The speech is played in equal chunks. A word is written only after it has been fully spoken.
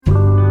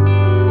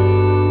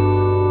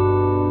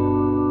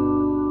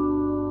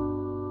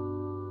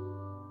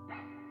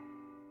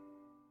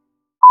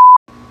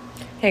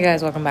Hey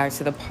guys, welcome back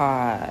to the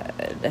pod.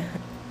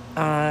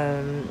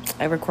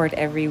 I record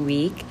every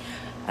week.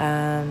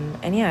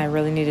 And yeah, I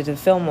really needed to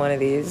film one of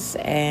these.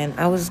 And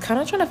I was kind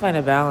of trying to find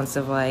a balance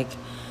of like,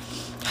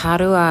 how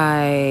do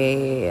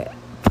I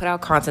put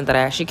out content that I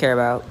actually care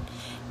about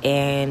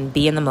and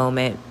be in the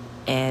moment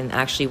and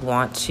actually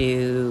want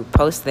to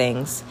post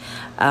things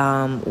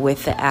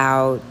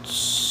without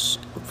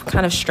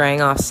kind of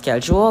straying off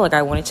schedule. Like,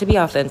 I want it to be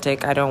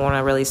authentic. I don't want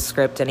to really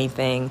script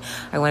anything.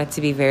 I want it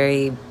to be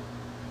very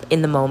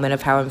in the moment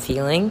of how I'm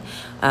feeling.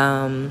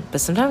 But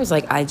sometimes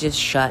like I just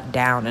shut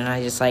down and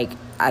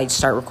I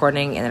start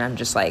recording and then I'm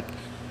just like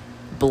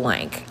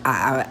blank.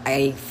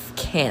 I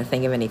can't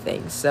think of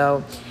anything.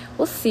 So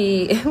we'll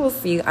see. We'll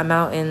see. I'm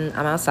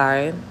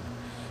outside.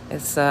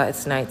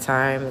 It's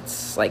nighttime.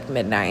 It's like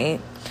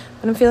midnight.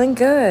 But I'm feeling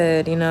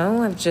good,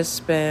 I've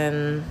just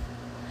been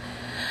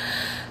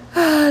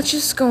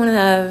just going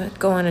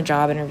to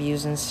job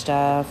interviews and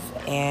stuff,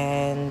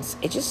 and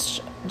it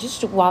just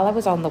while I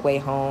was on the way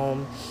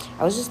home,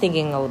 I was just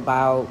thinking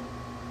about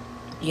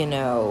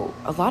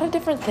a lot of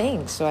different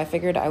things. So I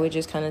figured I would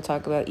just kind of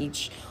talk about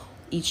each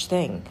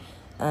thing.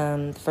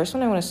 The first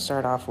one I want to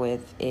start off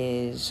with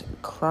is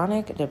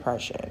chronic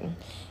depression,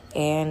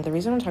 and the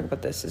reason I want to talk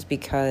about this is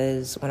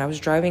because when I was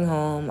driving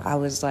home, I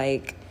was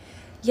like,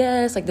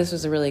 yes, like this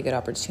was a really good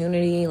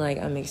opportunity, like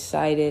I'm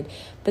excited.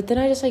 But then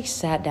I just like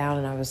sat down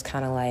and I was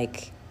kind of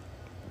like,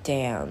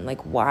 damn,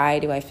 like why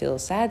do I feel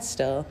sad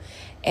still?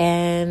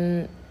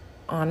 And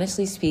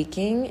honestly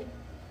speaking,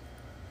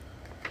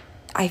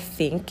 I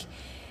think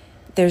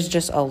there's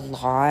just a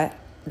lot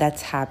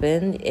that's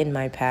happened in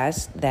my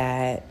past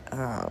that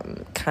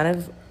kind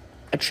of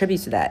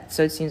attributes to that.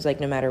 So it seems like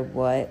no matter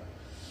what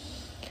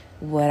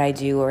I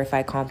do or if I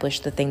accomplish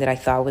the thing that I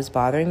thought was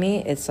bothering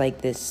me, it's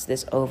like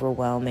this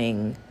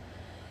overwhelming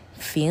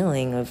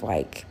feeling of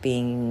like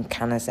being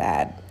kind of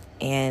sad.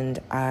 And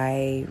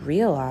I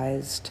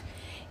realized,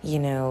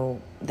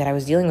 that I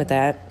was dealing with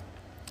that,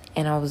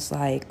 and I was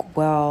like,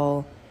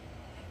 well,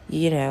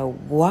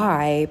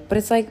 why? But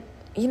it's like,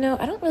 I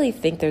don't really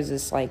think there's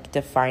this like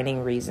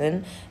defining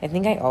reason. I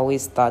think I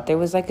always thought there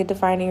was like a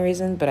defining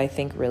reason, but I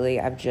think really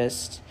I've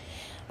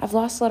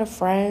lost a lot of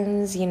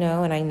friends,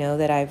 and I know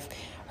that I've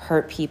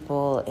hurt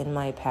people in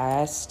my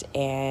past,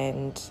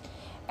 and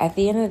at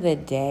the end of the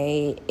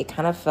day, it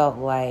kind of felt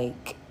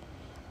like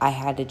I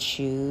had to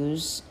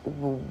choose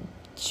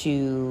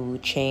to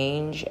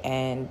change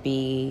and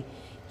be,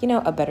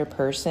 a better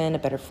person, a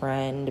better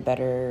friend, a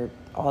better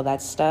all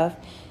that stuff.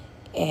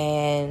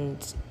 And,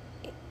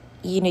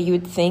 you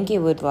would think it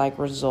would like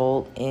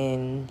result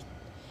in,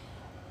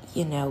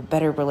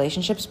 better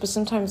relationships, but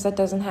sometimes that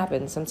doesn't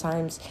happen.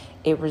 Sometimes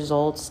it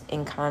results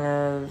in kind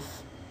of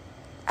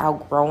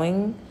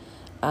outgrowing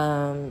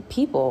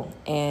people.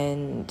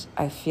 And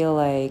I feel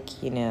like,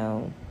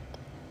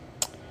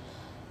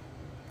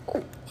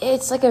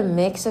 it's like a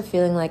mix of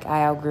feeling like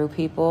I outgrew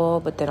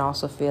people, but then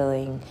also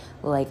feeling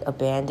like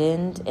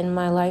abandoned in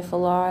my life a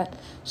lot.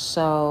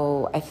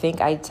 So I think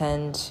I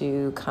tend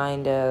to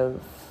kind of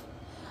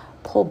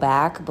pull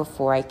back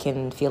before I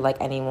can feel like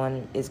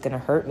anyone is going to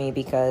hurt me,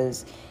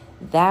 because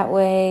that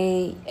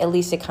way, at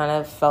least it kind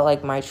of felt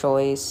like my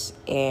choice.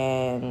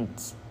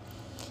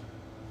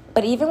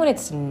 But even when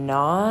it's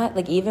not,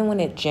 like even when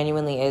it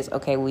genuinely is,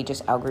 okay, we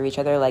just outgrew each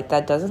other, like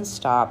that doesn't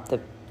stop the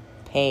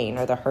pain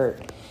or the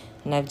hurt.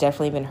 And I've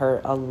definitely been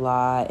hurt a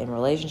lot in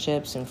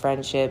relationships and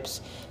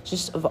friendships,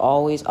 just of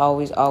always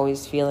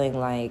feeling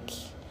like,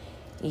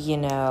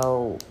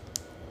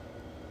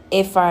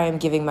 if I'm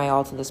giving my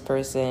all to this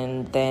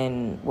person,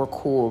 then we're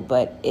cool.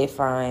 But if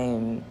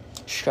I'm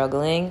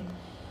struggling,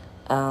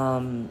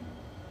 then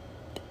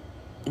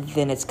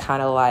it's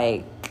kind of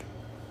like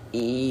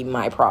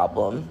my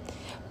problem.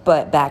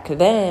 But back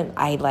then,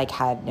 I like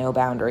had no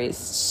boundaries,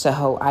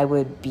 so I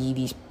would be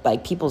these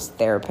like people's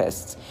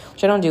therapists,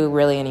 which I don't do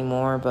really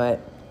anymore. But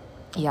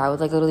yeah, I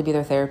would like literally be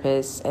their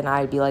therapist, and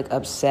I'd be like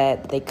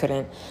upset that they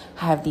couldn't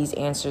have these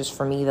answers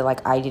for me that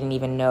like I didn't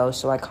even know.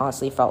 So I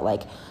constantly felt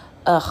like,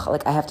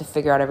 like I have to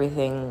figure out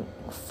everything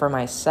for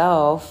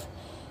myself.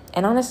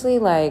 And honestly,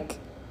 like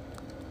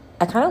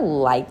I kind of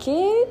like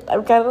it.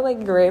 I'm kind of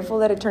like grateful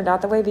that it turned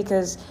out that way,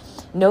 because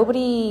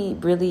nobody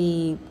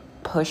really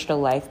pushed a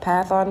life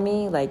path on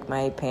me. Like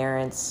my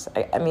parents,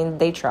 I mean,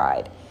 they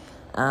tried,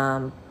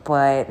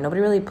 but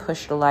nobody really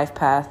pushed a life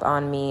path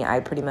on me. I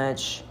pretty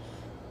much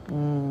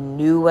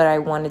knew what I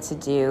wanted to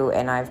do,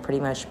 and I've pretty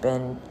much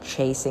been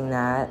chasing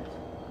that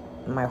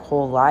my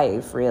whole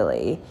life,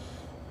 really.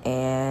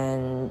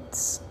 And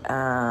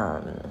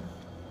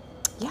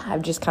yeah,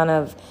 I've just kind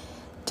of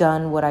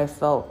done what I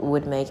felt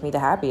would make me the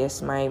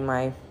happiest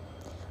my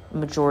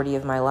majority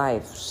of my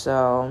life.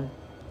 So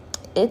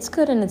it's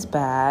good and it's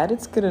bad.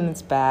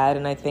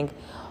 And I think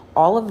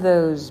all of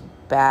those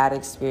bad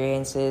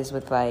experiences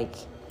with like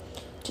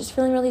just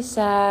feeling really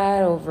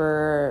sad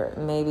over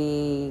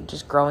maybe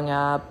just growing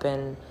up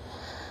and,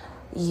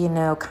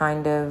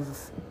 kind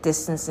of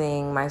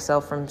distancing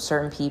myself from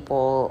certain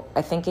people,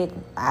 I think it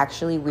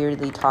actually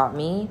weirdly taught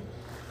me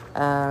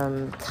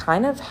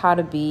kind of how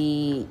to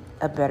be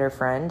a better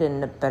friend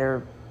and a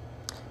better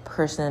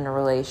person in a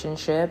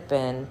relationship,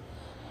 and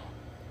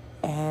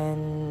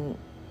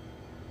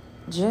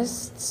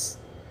just,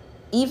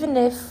 even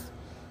if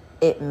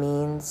it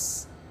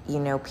means,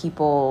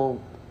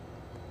 people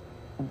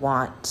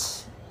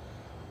want,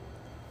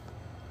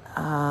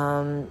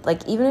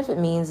 like, even if it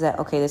means that,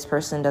 okay, this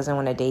person doesn't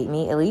want to date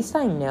me, at least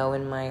I know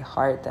in my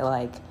heart that,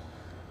 like,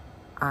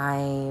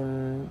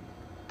 I'm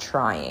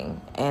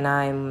trying,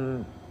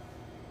 and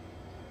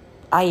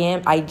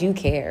I do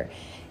care,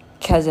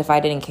 because if I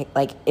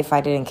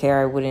didn't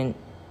care, I wouldn't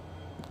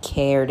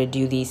care to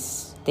do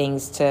these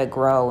things to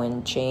grow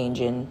and change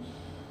and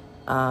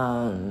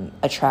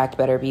attract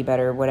better, be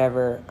better,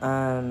 whatever.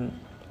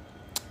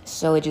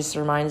 So it just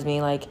reminds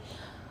me, like,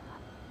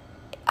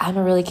 I'm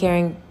a really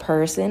caring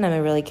person. I'm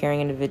a really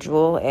caring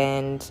individual,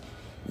 and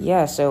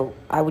yeah, so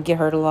I would get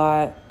hurt a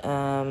lot.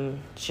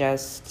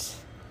 Just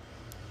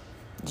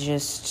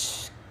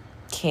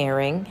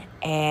caring,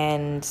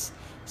 and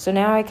so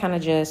now I kind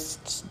of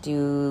just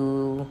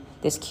do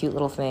this cute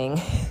little thing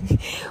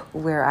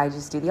where I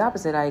just do the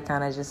opposite. I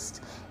kind of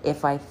just,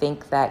 if I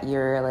think that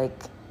you're, like,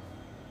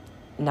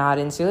 not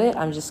into it,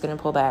 I'm just going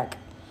to pull back.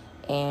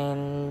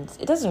 And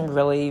it doesn't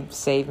really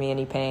save me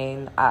any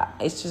pain.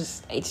 It's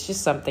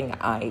just something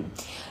I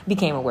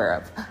became aware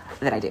of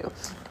that I do.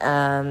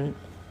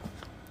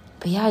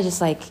 But yeah,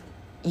 just, like,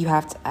 I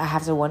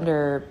have to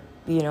wonder,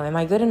 am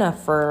I good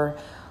enough for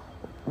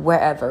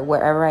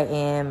wherever I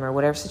am, or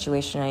whatever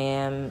situation I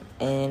am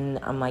in?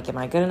 I'm like, am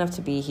I good enough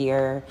to be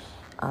here?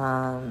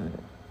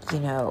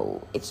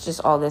 It's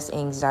just all this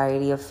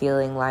anxiety of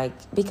feeling like,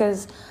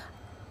 because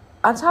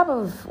on top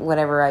of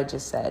whatever I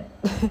just said,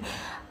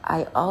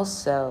 I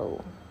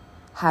also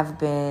have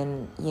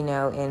been,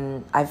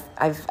 and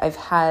I've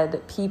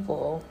had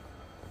people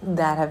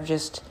that have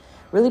just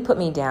really put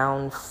me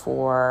down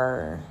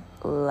for,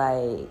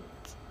 like,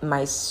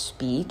 my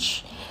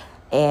speech,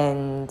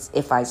 and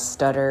if I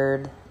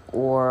stuttered,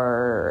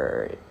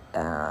 or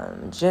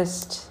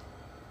just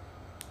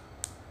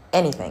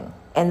anything.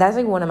 And that's,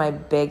 like, one of my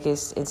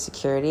biggest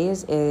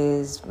insecurities,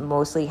 is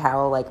mostly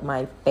how, like,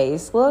 my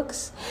face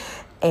looks,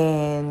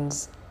 and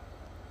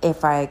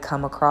if I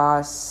come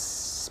across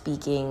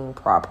speaking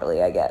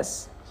properly, I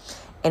guess.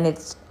 And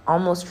it's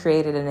almost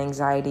created an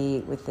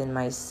anxiety within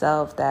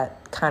myself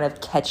that kind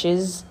of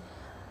catches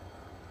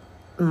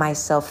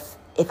myself.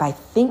 If I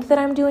think that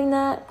I'm doing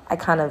that, I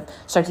kind of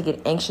start to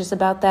get anxious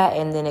about that,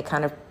 and then it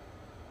kind of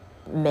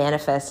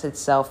manifests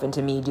itself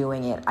into me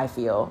doing it, I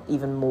feel,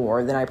 even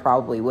more than I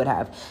probably would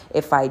have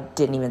if I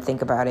didn't even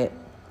think about it.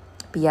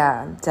 But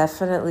yeah,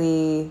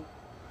 definitely,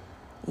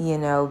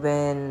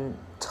 been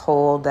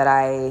told that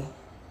I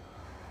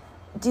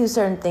do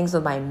certain things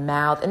with my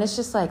mouth, and it's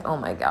just like, oh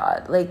my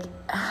God, like,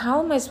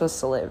 how am I supposed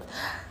to live?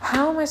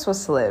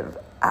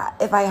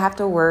 If I have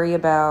to worry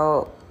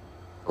about,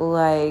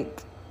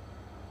 like,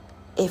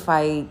 if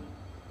I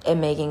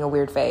am making a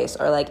weird face,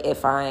 or, like,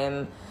 if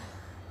I'm,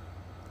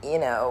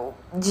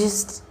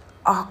 just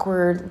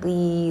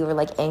awkwardly or,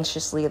 like,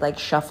 anxiously, like,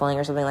 shuffling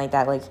or something like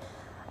that, like,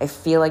 I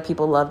feel like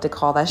people love to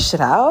call that shit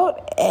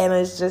out, and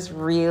it's just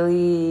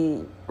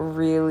really,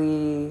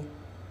 really,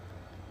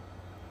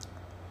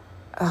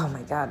 oh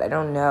my God, I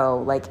don't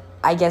know. Like,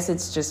 I guess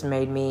it's just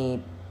made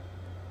me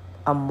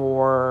a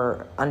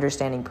more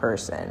understanding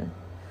person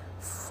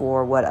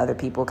for what other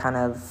people kind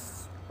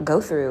of go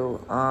through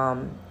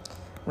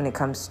when it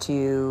comes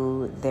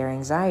to their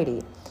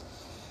anxiety.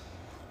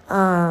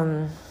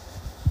 There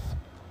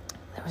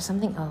was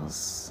something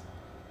else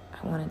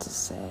I wanted to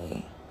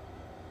say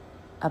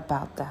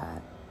about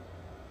that.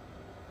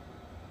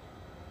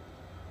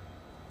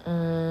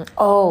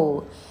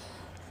 The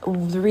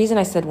reason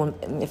I said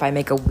if I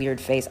make a weird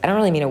face, I don't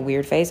really mean a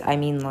weird face. I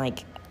mean,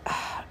 like,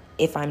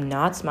 if I'm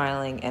not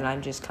smiling and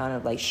I'm just kind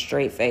of, like,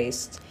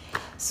 straight-faced,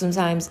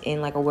 sometimes in,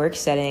 like, a work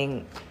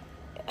setting,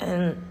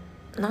 and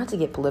not to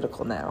get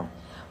political now,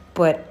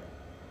 but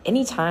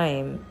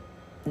anytime,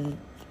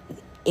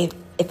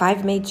 if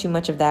I've made too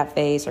much of that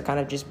face, or kind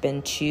of just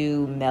been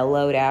too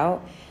mellowed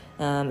out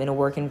in a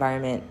work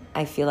environment,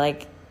 I feel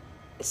like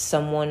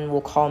someone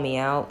will call me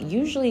out,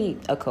 usually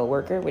a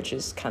coworker, which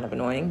is kind of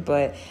annoying,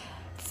 but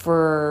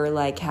for,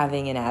 like,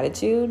 having an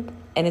attitude.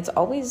 And it's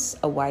always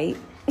a white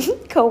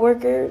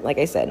coworker, like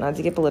I said, not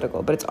to get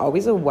political, but it's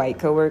always a white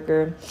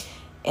coworker,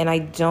 and I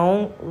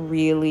don't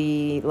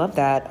really love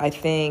that. I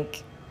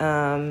think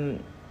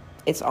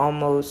it's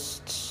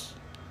almost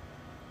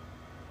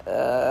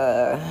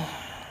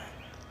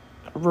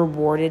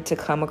rewarded to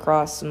come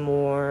across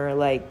more,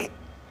 like,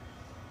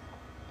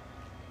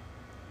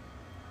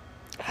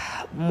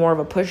 more of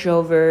a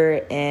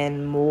pushover,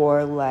 and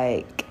more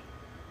like,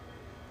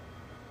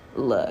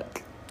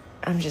 look,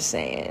 I'm just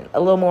saying, a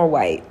little more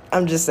white,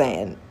 I'm just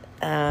saying.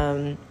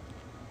 And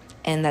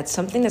that's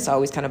something that's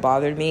always kind of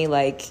bothered me.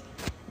 Like,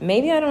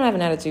 maybe I don't have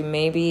an attitude,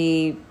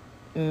 maybe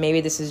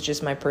this is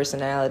just my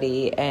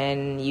personality,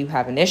 and you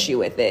have an issue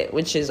with it,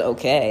 which is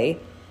okay.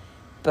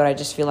 But I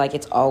just feel like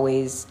it's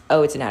always,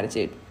 it's an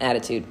attitude.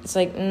 It's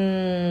like,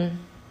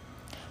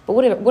 But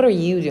what are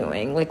you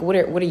doing? Like, what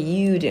are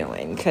you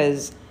doing?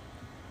 Because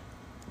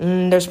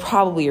there's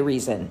probably a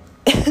reason.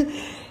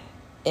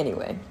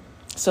 Anyway,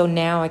 so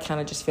now I kind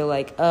of just feel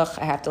like, I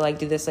have to, like,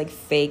 do this, like,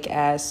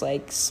 fake-ass,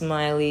 like,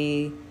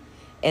 smiley,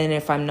 and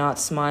if I'm not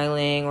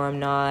smiling or I'm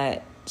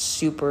not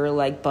super,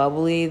 like,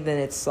 bubbly, then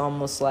it's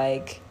almost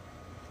like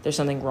there's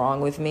something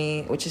wrong with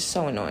me, which is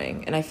so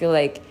annoying. And I feel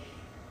like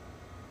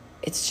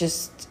it's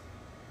just,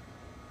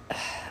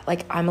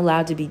 like, I'm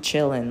allowed to be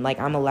chilling. Like,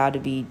 I'm allowed to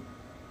be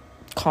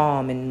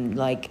calm and,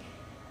 like,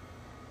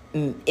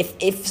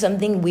 if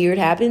something weird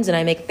happens and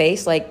I make a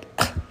face, like,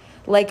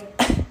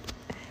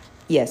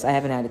 yes, I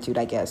have an attitude,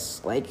 I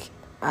guess. Like,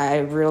 I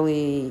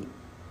really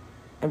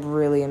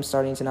am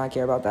starting to not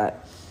care about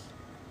that.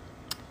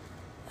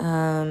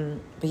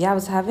 But yeah, I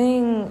was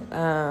having,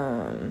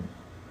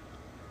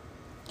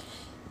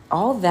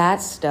 all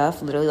that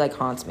stuff literally, like,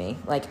 haunts me.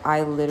 Like,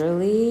 I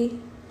literally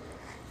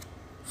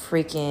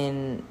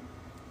freaking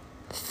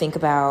think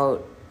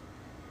about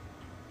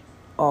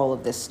all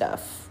of this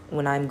stuff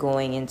when I'm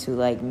going into,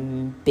 like,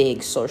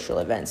 big social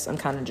events. I'm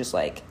kind of just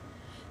like,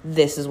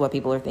 this is what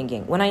people are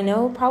thinking. When I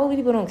know probably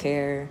people don't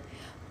care,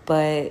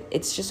 but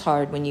it's just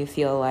hard when you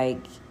feel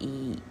like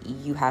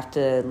you have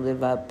to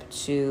live up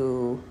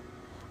to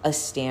a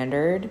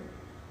standard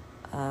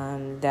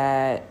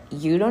that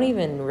you don't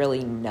even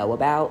really know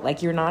about.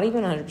 Like, you're not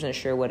even 100%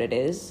 sure what it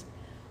is,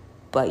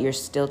 but you're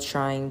still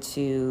trying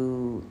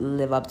to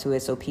live up to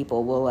it so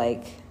people will,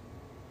 like,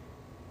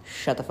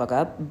 shut the fuck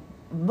up.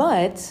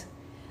 But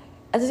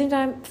at the same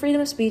time,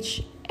 freedom of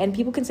speech, and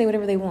people can say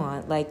whatever they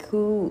want. Like,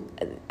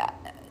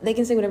 they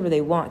can say whatever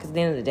they want, because at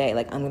the end of the day,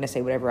 like, I'm going to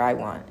say whatever I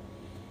want.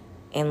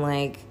 And,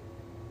 like,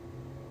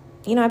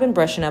 you know, I've been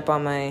brushing up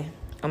on my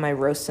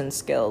roasting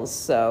skills,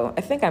 so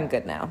I think I'm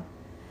good now.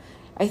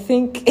 I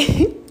think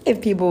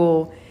if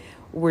people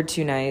were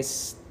too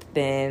nice,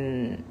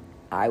 then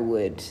I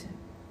would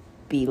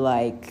be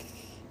like,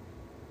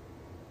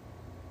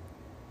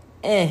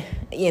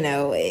 you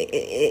know,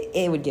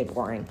 it would get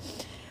boring.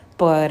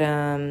 But,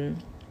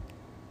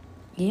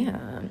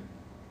 yeah,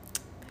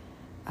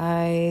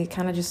 I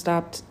kind of just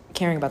stopped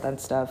caring about that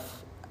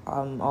stuff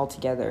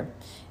altogether.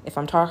 If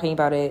I'm talking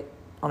about it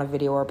on a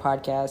video or a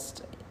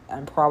podcast,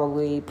 I'm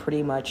probably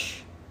pretty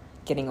much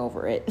getting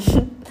over it.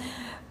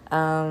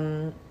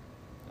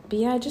 But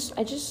yeah, I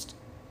just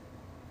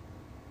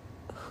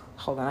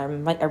hold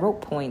on. I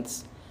wrote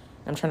points.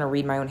 I'm trying to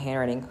read my own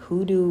handwriting.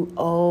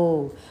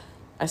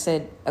 I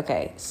said,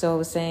 okay, so I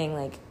was saying,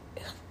 like,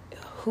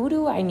 who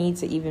do I need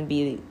to even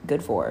be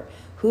good for?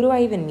 Who do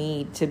I even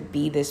need to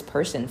be this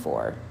person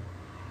for?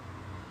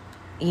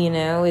 You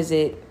know, is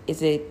it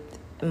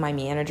my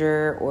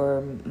manager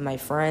or my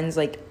friends?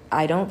 Like,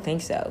 I don't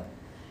think so.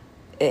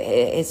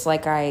 It's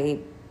like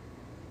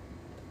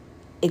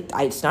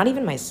it's not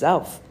even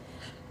myself.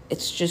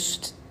 It's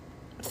just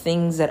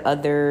things that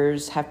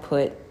others have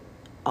put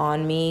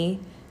on me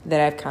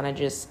that I've kind of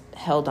just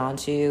held on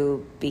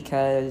to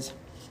because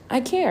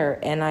I care,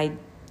 and I,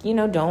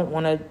 don't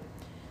want to,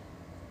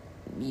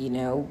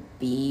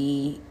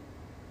 be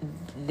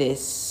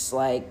this,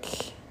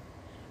 like,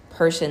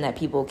 person that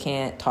people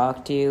can't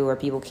talk to or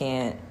people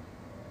can't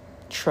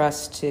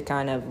trust to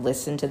kind of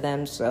listen to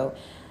them. So,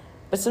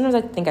 but sometimes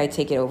I think I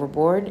take it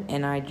overboard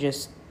and I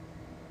just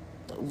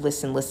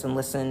listen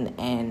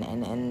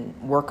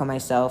and work on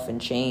myself and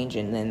change,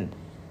 and then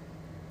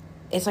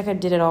it's like I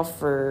did it all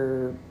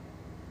for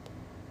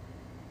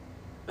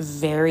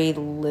very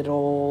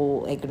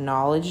little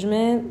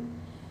acknowledgement,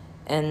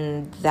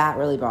 and that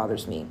really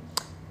bothers me.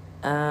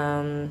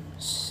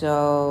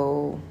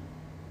 So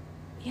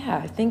yeah,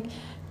 I think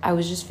I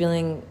was just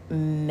feeling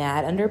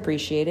mad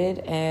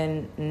underappreciated,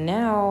 and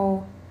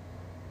now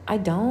I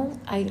don't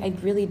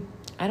really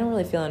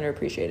feel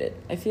underappreciated.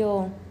 I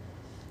feel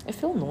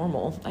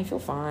normal. I feel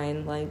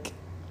fine. Like,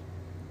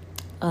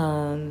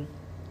 I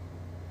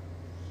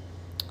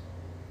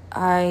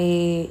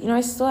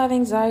still have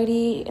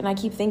anxiety, and I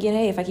keep thinking,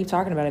 hey, if I keep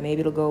talking about it, maybe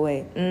it'll go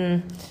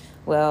away.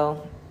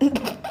 Well,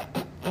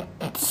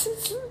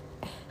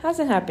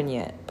 hasn't happened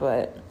yet,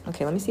 but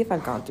okay, let me see if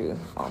I've gone through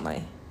all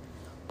my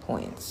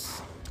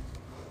points.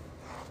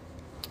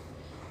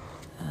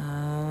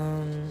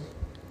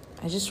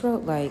 I just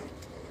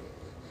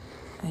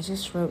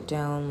wrote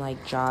down,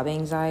 like, job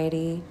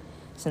anxiety,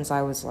 since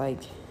I was, like,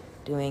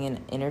 doing an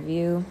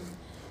interview.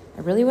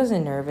 I really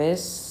wasn't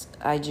nervous.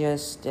 I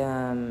just,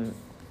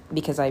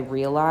 because I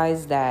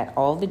realized that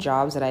all the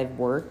jobs that I've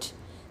worked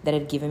that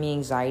have given me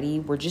anxiety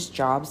were just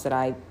jobs that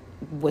I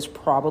was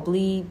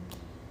probably,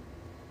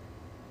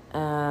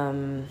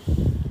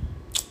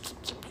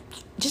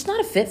 just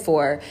not a fit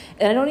for.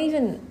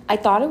 And I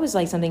thought it was,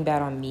 like, something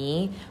bad on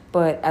me,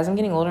 but as I'm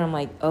getting older, I'm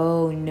like,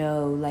 oh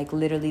no, like,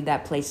 literally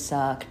that place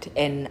sucked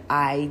and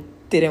I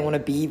didn't want to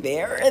be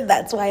there, and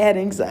that's why I had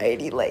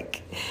anxiety.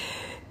 Like,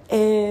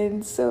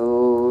 and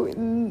so,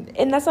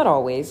 and that's not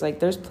always, like,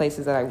 there's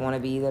places that I want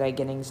to be that I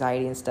get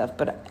anxiety and stuff,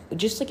 but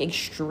just, like,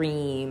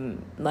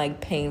 extreme,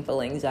 like,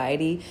 painful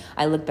anxiety,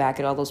 I look back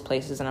at all those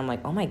places and I'm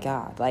like, oh my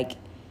God, like,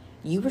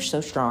 you were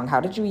so strong. How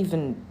did you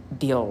even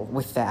deal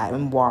with that,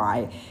 and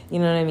why? You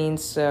know what I mean?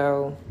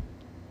 So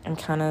I'm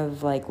kind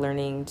of like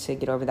learning to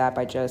get over that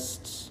by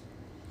just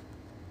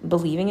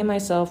believing in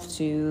myself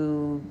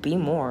to be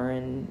more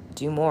and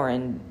do more,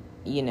 and,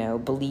 you know,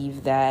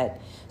 believe that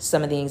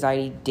some of the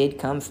anxiety did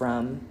come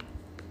from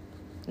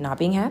not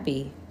being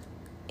happy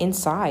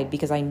inside,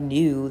 because I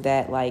knew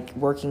that, like,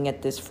 working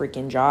at this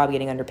freaking job,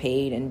 getting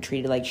underpaid and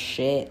treated like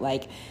shit,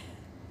 like,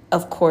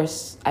 of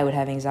course I would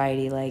have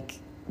anxiety, like,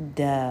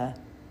 duh.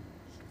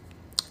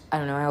 I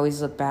don't know, I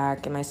always look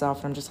back at myself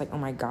and I'm just like, oh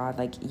my God,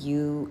 like, I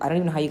don't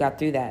even know how you got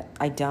through that.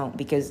 I don't,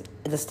 because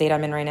the state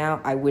I'm in right now,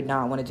 I would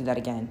not want to do that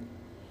again.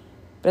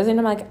 But at the same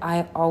time, like,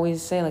 I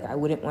always say, like, I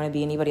wouldn't want to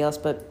be anybody else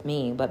but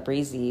me, but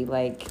Breezy,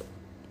 like,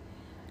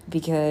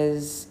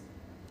 because,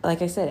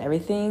 like I said,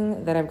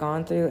 everything that I've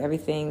gone through,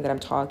 everything that I'm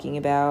talking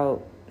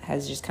about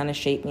has just kind of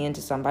shaped me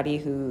into somebody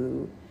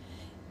who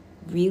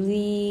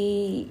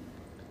really,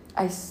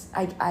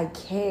 I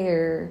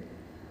care,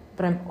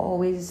 but I'm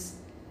always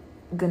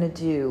gonna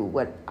do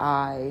what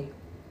I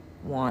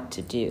want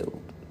to do.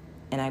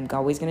 And I'm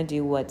always gonna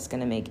do what's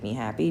gonna make me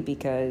happy,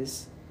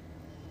 because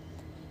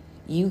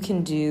you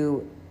can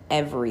do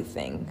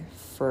everything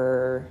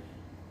for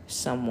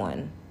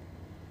someone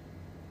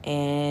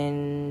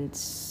and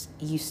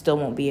you still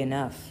won't be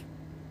enough.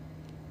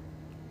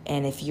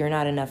 And if you're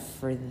not enough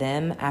for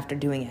them after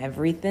doing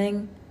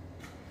everything,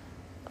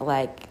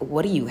 like,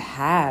 what do you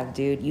have,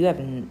 dude? You have,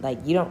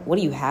 like, what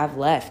do you have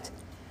left?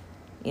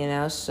 You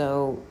know,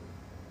 so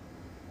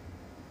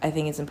I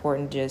think it's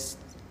important to just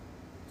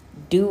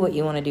do what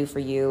you want to do for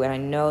you. And I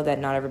know that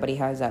not everybody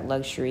has that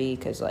luxury,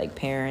 because, like,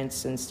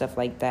 parents and stuff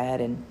like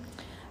that. And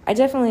I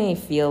definitely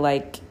feel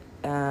like,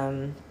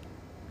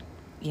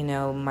 you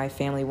know, my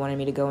family wanted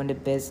me to go into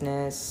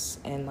business,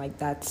 and, like,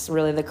 that's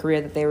really the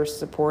career that they were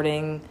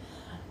supporting.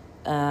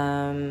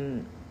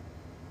 And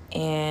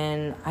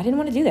I didn't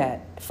want to do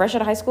that. Fresh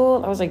out of high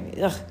school, I was like,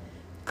 ugh,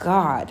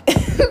 God.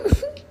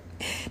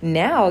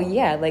 Now,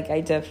 yeah, like,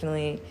 I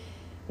definitely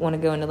want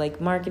to go into,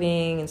 like,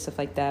 marketing and stuff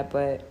like that,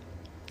 but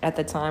at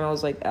the time I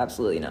was like,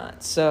 absolutely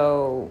not.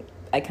 So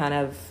I kind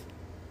of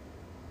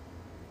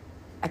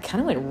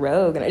went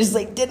rogue, and I just,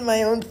 like, did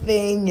my own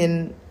thing.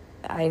 And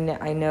I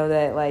know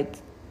that, like,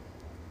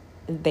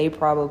 they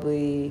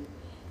probably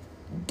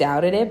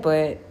doubted it,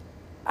 but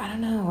I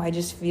don't know, I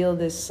just feel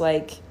this,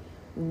 like,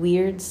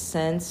 weird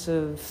sense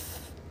of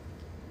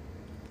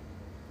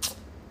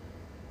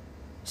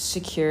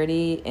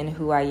security in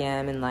who I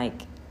am, and,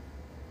 like,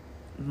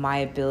 my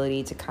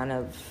ability to kind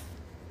of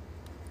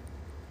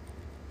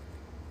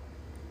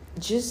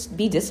just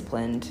be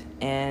disciplined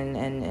and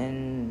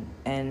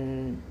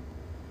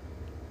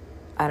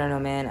I don't know,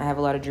 man. I have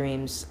a lot of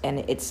dreams, and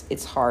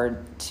it's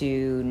hard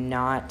to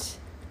not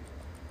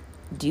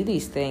do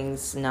these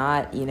things,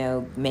 not, you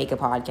know, make a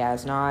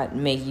podcast, not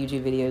make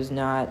YouTube videos,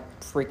 not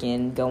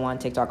freaking go on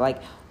TikTok.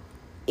 Like,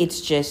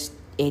 it's just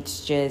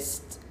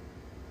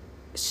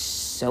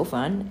so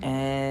fun,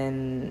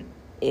 and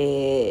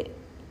it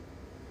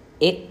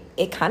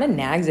kind of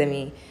nags at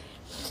me.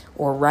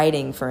 Or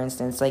writing, for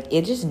instance, like,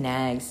 it just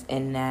nags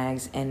and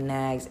nags and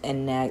nags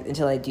and nags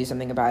until I do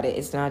something about it.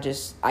 It's not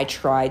just, I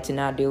tried to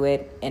not do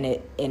it, and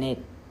it,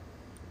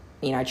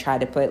 you know, I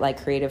tried to put,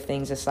 like, creative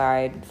things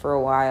aside for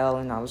a while,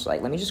 and I was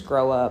like, let me just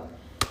grow up.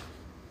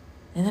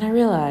 And then I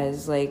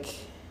realized, like,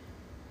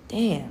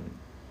 damn,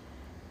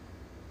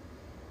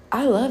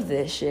 I love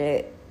this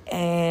shit.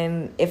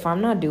 And if I'm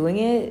not doing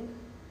it,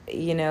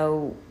 you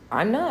know,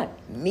 I'm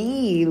not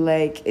me.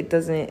 Like,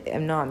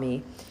 I'm not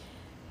me.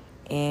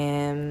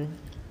 And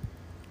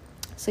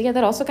so, yeah,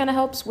 that also kind of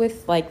helps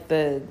with, like,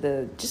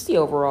 the just the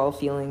overall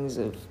feelings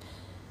of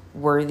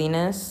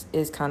worthiness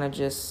is kind of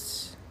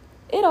just,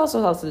 it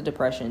also helps with the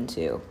depression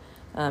too,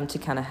 to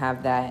kind of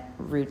have that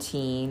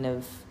routine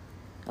of,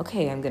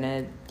 okay, I'm going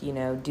to, you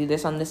know, do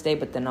this on this day,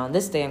 but then on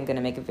this day I'm going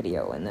to make a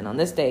video, and then on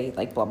this day,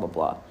 like, blah, blah,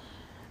 blah.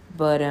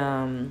 But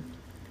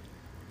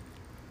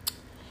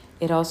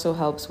it also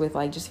helps with,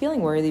 like, just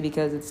feeling worthy,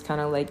 because it's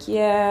kind of like,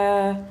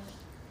 yeah,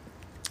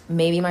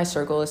 maybe my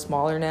circle is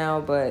smaller now,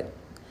 but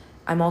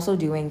I'm also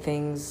doing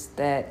things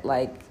that,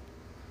 like,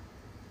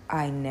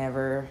 I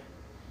never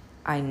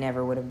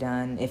would have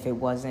done if it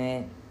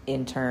wasn't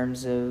in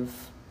terms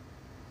of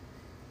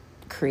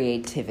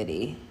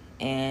creativity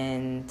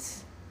and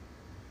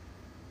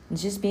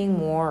just being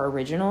more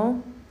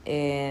original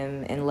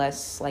and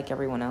less like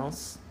everyone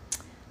else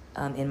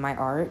in my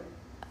art,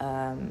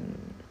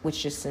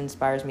 which just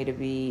inspires me to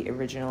be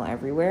original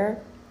everywhere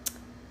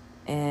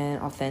and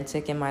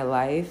authentic in my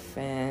life.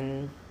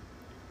 And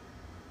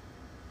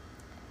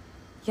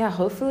yeah,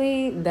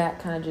 hopefully that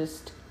kind of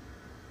just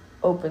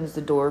opens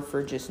the door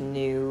for just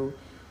new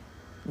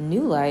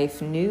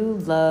life, new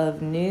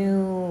love,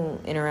 new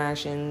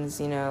interactions,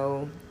 you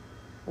know.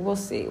 We'll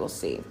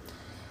see.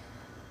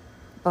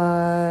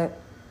 But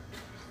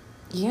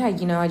yeah,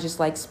 you know, I just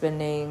like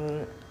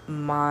spending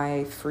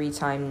my free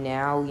time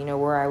now, you know,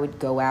 where I would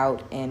go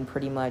out and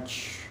pretty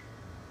much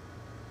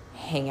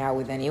hang out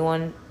with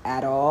anyone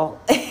at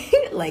all.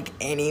 Like,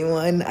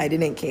 anyone. I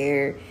didn't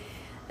care.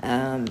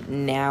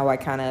 Now I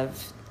kind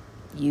of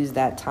use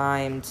that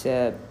time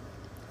to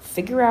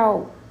figure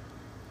out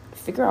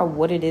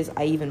what it is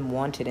I even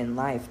wanted in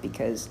life,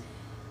 because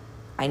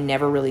I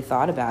never really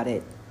thought about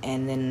it.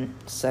 And then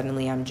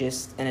suddenly I'm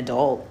just an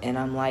adult and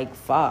I'm like,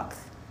 fuck,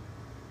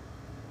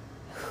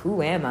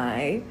 who am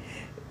I?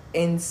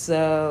 And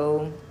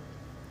so,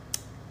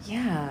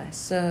 yeah,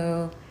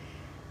 so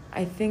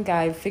I think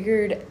I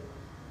figured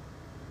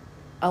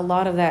a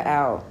lot of that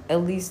out,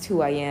 at least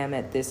who I am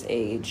at this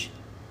age.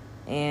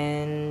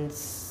 And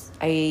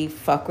I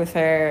fuck with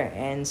her,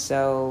 and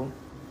so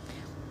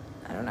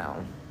I don't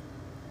know.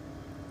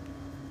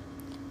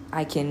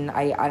 I don't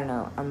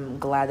know. I'm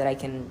glad that I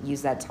can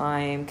use that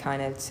time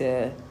kind of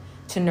to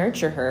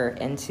nurture her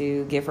and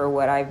to give her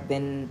what I've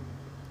been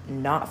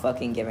not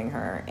fucking giving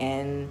her.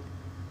 And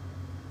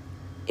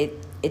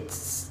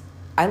it's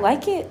I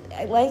like it.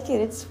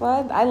 It's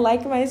fun. I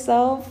like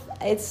myself.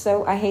 I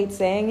hate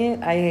saying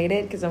it. I hate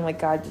it because I'm like,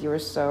 God, you're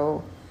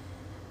so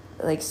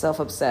like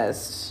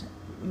self-obsessed.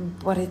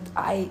 But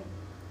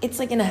it's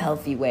like in a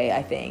healthy way,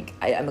 I think.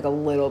 I'm like a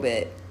little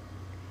bit,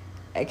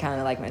 I kind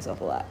of like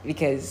myself a lot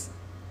because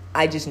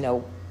I just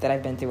know that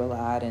I've been through a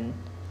lot, and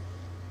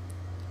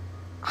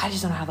I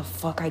just don't know how the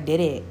fuck I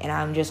did it. And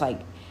I'm just like,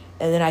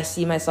 and then I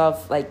see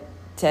myself like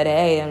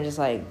today, and I'm just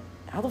like,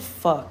 how the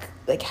fuck?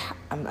 Like,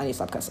 I need to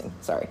stop cussing.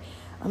 Sorry.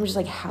 I'm just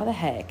like, how the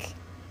heck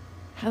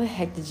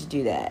did you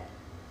do that?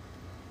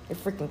 You're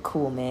freaking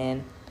cool,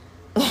 man.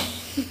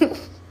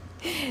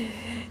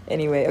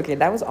 Anyway, okay,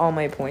 that was all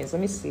my points.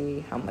 Let me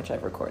see how much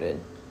I've recorded.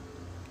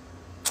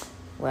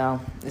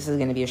 Well, this is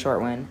going to be a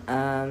short one.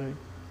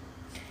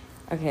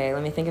 Okay,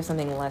 let me think of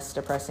something less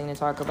depressing to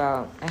talk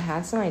about. I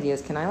had some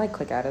ideas. Can I, like,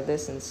 click out of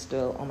this and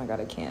still... Oh, my God,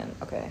 I can.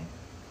 Okay,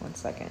 1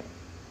 second.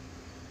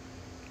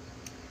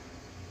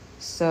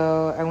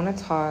 So, I want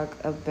to talk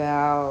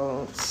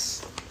about...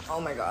 Oh,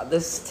 my God,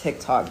 this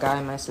TikTok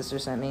guy my sister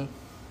sent me.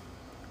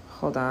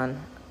 Hold on.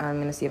 I'm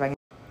going to see if I can...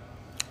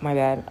 My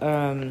bad.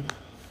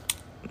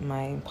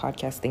 My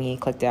podcast thingy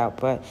clicked out,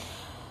 but...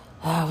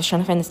 I was trying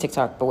to find this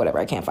TikTok, but whatever,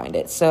 I can't find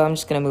it. So I'm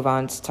just going to move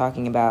on to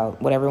talking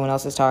about what everyone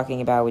else is talking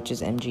about, which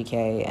is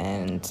MGK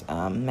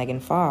and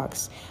Megan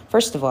Fox.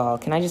 First of all,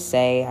 can I just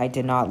say I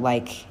did not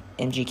like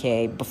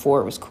MGK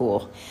before it was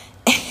cool.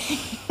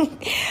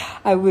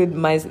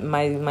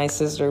 My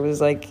sister was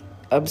like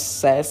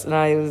obsessed, and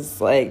I was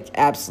like,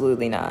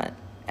 absolutely not.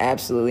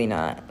 Absolutely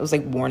not. I was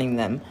like warning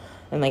them.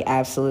 I'm like,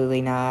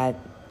 absolutely not.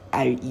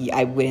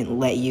 I wouldn't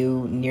let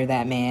you near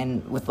that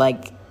man with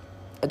like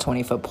a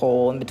 20-foot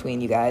pole in between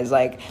you guys.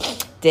 Like,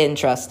 didn't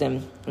trust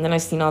him. And then I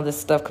seen all this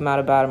stuff come out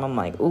about him. I'm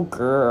like, ooh,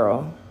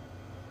 girl,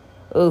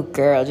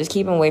 just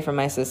keep him away from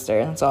my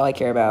sister. That's all I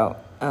care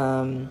about.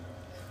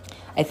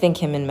 I think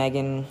him and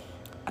Megan,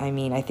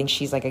 I think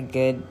she's like a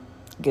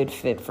good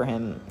fit for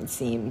him, it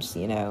seems,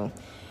 you know.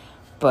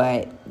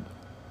 But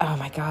oh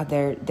my God,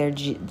 they're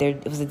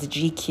was it the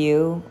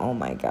GQ? Oh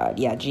my God,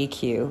 yeah,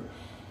 GQ.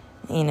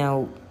 You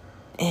know,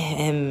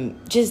 him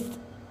just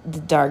the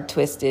dark,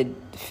 twisted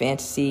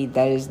fantasy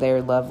that is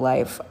their love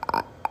life.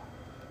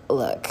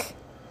 Look,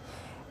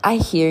 I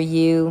hear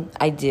you,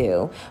 I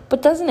do.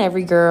 But doesn't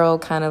every girl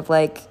kind of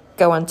like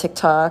go on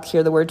TikTok,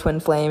 hear the word twin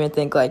flame, and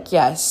think like,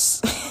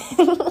 yes,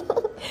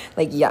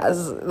 like,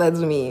 yes, that's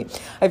me.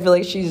 I feel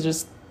like she's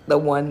just the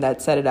one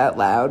that said it out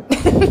loud.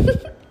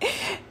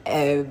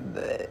 And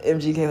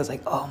MGK was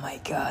like, oh my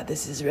God,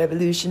 this is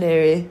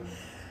revolutionary.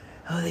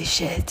 Holy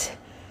shit.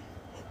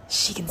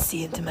 She can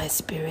see into my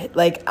spirit.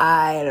 Like,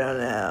 I don't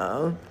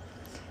know.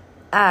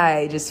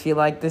 I just feel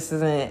like this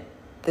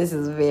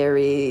is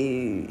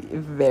very,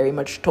 very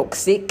much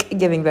toxic,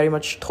 giving very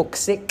much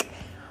toxic.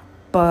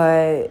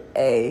 But,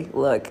 hey,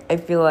 look, I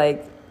feel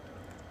like,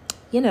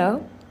 you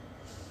know,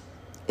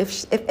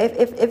 if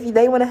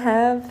they want to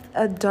have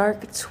a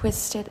dark,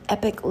 twisted,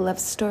 epic love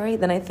story,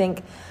 then I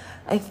think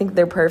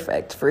they're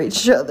perfect for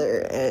each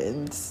other.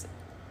 And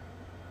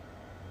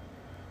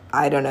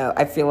I don't know.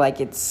 I feel like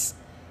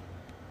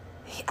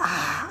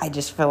I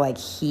just feel like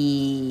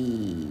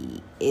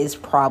he is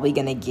probably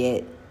going to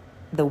get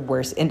the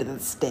worst end of the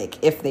stick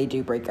if they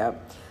do break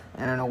up.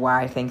 I don't know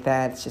why I think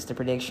that. It's just a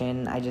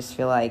prediction. I just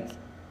feel like,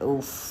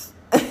 oof.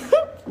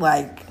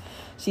 Like,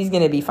 she's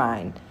going to be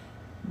fine.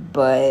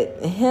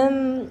 But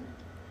him,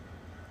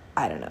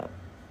 I don't know.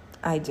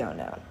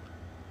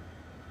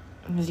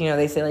 Because, you know,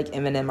 they say, like,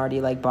 Eminem already,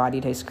 like,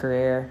 bodied his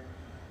career.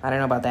 I don't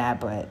know about that,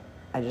 but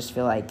I just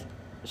feel like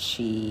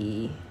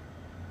she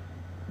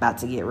about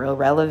to get real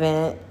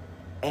relevant,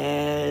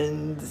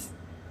 and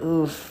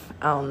oof,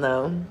 I don't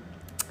know.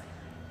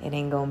 It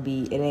ain't gonna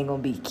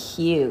be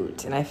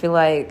cute. And I feel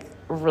like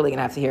we're really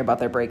gonna have to hear about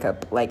their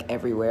breakup like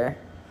everywhere.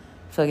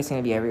 I feel like it's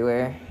gonna be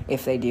everywhere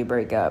if they do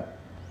break up.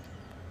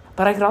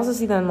 But I could also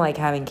see them like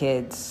having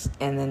kids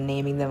and then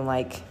naming them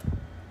like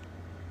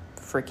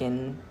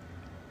freaking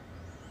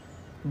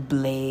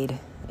Blade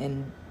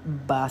and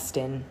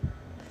Boston.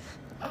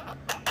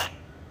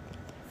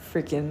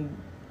 Freaking,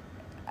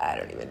 I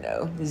don't even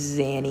know,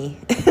 Zanny.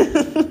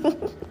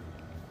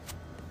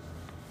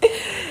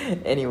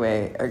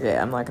 Anyway, okay,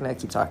 I'm not gonna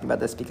keep talking about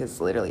this because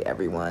literally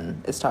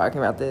everyone is talking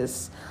about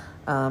this.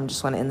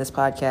 Just want to end this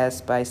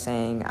podcast by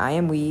saying I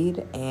am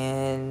weed,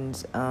 and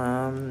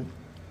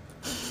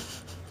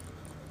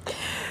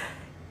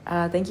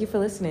thank you for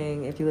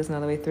listening. If you listen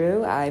all the way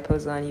through, I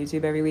post on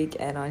YouTube every week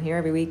and on here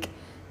every week.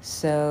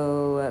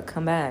 So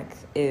come back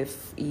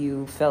if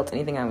you felt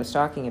anything I was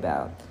talking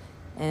about.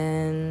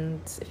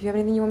 And if you have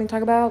anything you want me to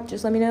talk about,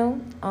 just let me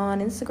know on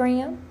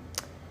Instagram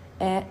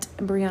at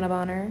Brianna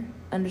Bonner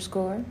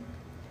 _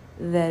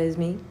 That is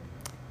me.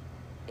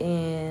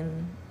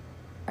 And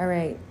all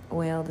right,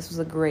 well, this was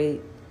a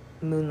great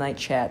moonlight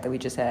chat that we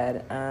just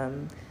had.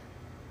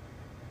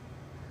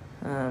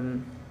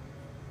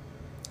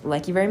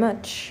 Like you very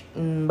much.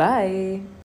 Bye.